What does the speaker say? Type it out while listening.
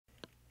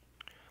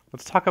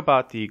Let's talk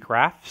about the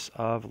graphs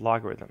of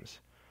logarithms.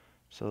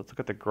 So let's look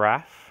at the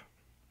graph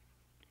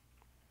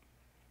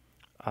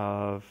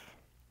of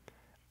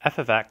f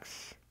of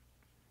x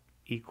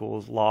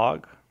equals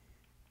log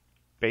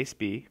base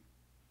b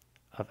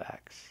of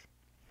x.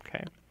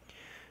 Okay,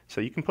 so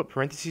you can put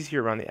parentheses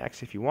here around the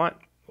x if you want,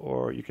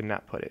 or you can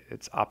not put it.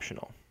 It's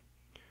optional.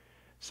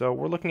 So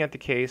we're looking at the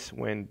case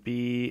when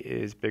b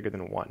is bigger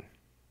than 1.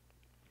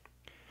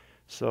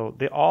 So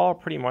they all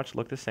pretty much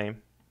look the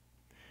same.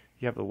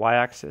 You have the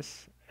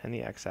y-axis and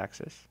the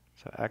x-axis,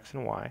 so x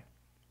and y.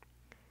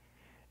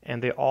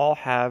 And they all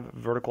have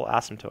vertical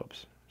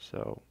asymptotes.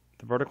 So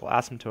the vertical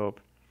asymptote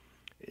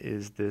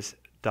is this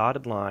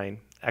dotted line,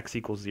 x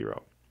equals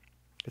 0.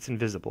 It's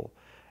invisible,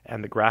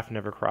 and the graph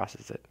never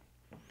crosses it.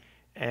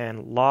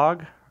 And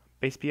log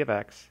base b of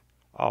x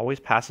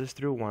always passes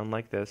through 1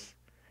 like this,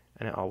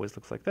 and it always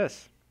looks like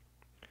this.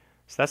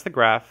 So that's the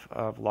graph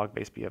of log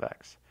base b of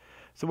x.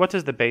 So what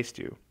does the base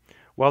do?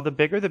 Well, the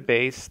bigger the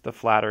base, the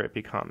flatter it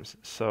becomes.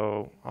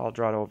 So I'll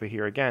draw it over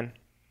here again.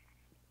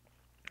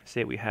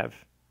 Say we have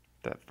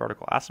the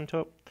vertical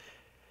asymptote,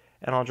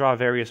 and I'll draw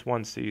various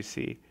ones so you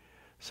see.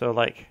 So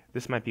like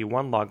this might be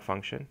one log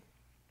function,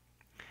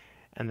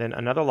 and then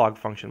another log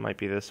function might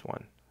be this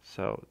one.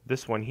 So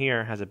this one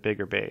here has a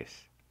bigger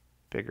base.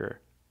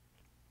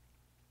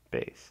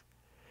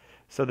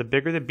 So the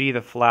bigger the b,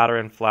 the flatter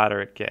and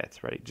flatter it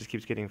gets, right? It just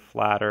keeps getting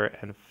flatter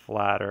and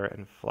flatter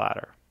and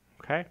flatter.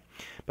 Okay?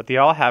 But they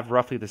all have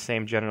roughly the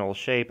same general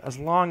shape as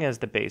long as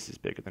the base is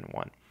bigger than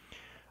 1.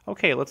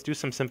 Okay, let's do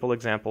some simple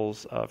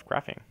examples of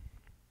graphing.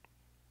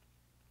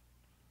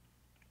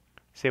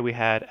 Say we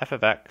had f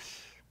of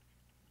x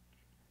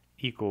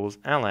equals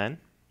ln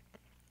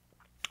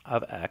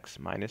of x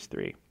minus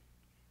 3.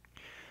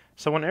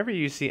 So whenever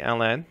you see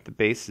ln, the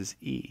base is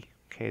e.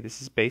 Okay,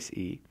 this is base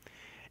e.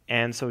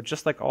 And so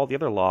just like all the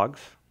other logs,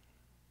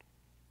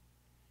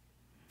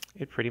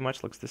 it pretty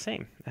much looks the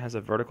same. It has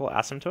a vertical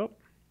asymptote,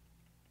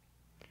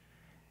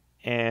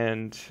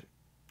 and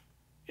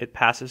it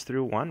passes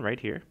through 1 right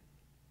here,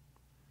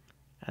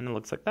 and it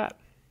looks like that.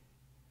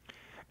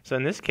 So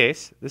in this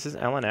case, this is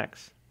ln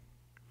x.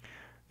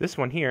 This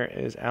one here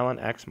is ln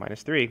x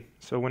minus 3.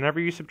 So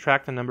whenever you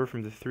subtract the number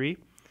from the 3,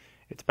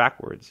 it's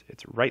backwards.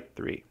 It's right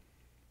 3.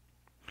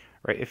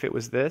 Right? If it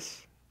was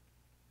this,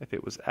 if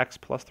it was x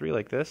plus 3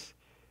 like this,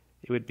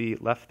 it would be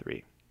left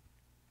 3.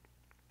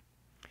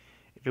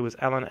 If it was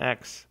ln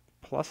x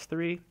plus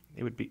 3,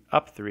 it would be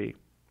up 3.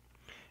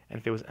 And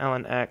if it was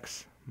ln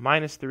x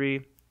minus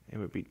 3, it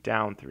would be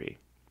down 3.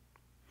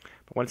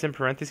 But when it's in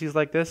parentheses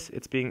like this,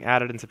 it's being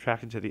added and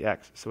subtracted to the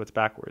x, so it's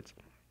backwards.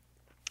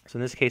 So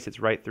in this case,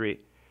 it's right 3.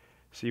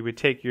 So you would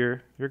take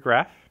your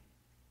graph,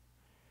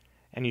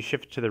 and you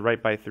shift it to the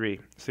right by 3.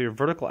 So your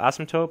vertical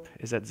asymptote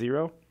is at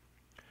 0,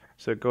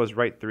 so it goes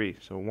right 3.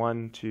 So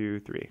 1, 2,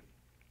 3.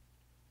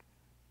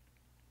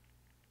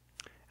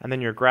 And then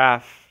your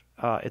graph,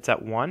 it's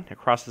at 1. It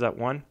crosses at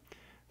 1.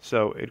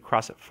 So it'd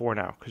cross at 4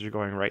 now because you're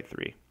going right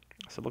 3.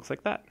 So it looks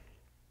like that.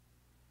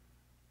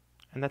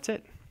 And that's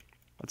it.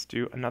 Let's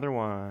do another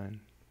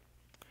one.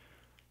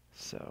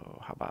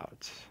 So how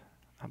about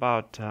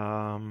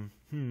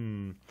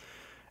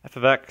f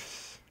of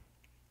x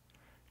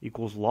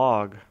equals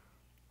log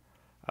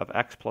of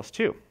x plus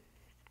 2.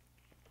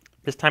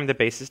 This time the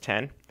base is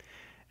 10,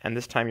 and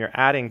this time you're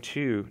adding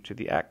 2 to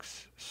the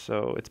x.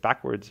 So it's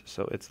backwards,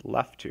 so it's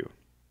left 2.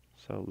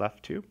 So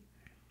left 2.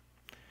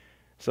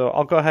 So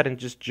I'll go ahead and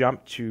just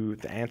jump to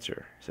the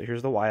answer. So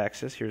here's the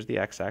y-axis, here's the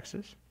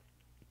x-axis.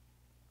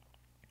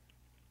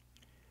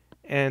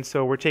 And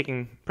so we're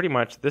taking pretty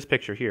much this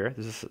picture here.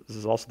 This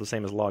is also the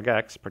same as log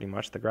x, pretty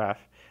much, the graph.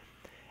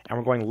 And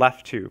we're going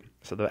left 2.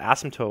 So the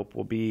asymptote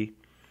will be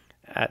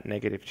at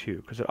negative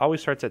 2, because it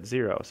always starts at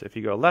 0. So if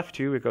you go left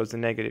 2, it goes to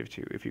negative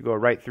 2. If you go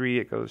right 3,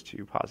 it goes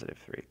to positive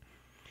 3.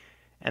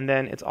 And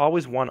then it's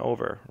always 1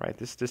 over, right?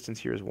 This distance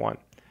here is 1.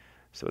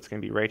 So it's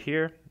going to be right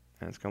here,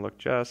 and it's going to look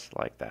just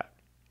like that.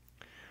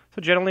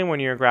 So generally when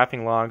you're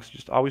graphing logs,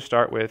 just always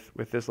start with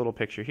this little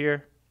picture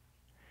here,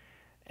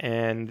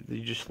 and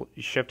you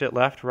shift it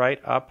left, right,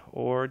 up,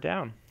 or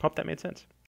down. Hope that made sense.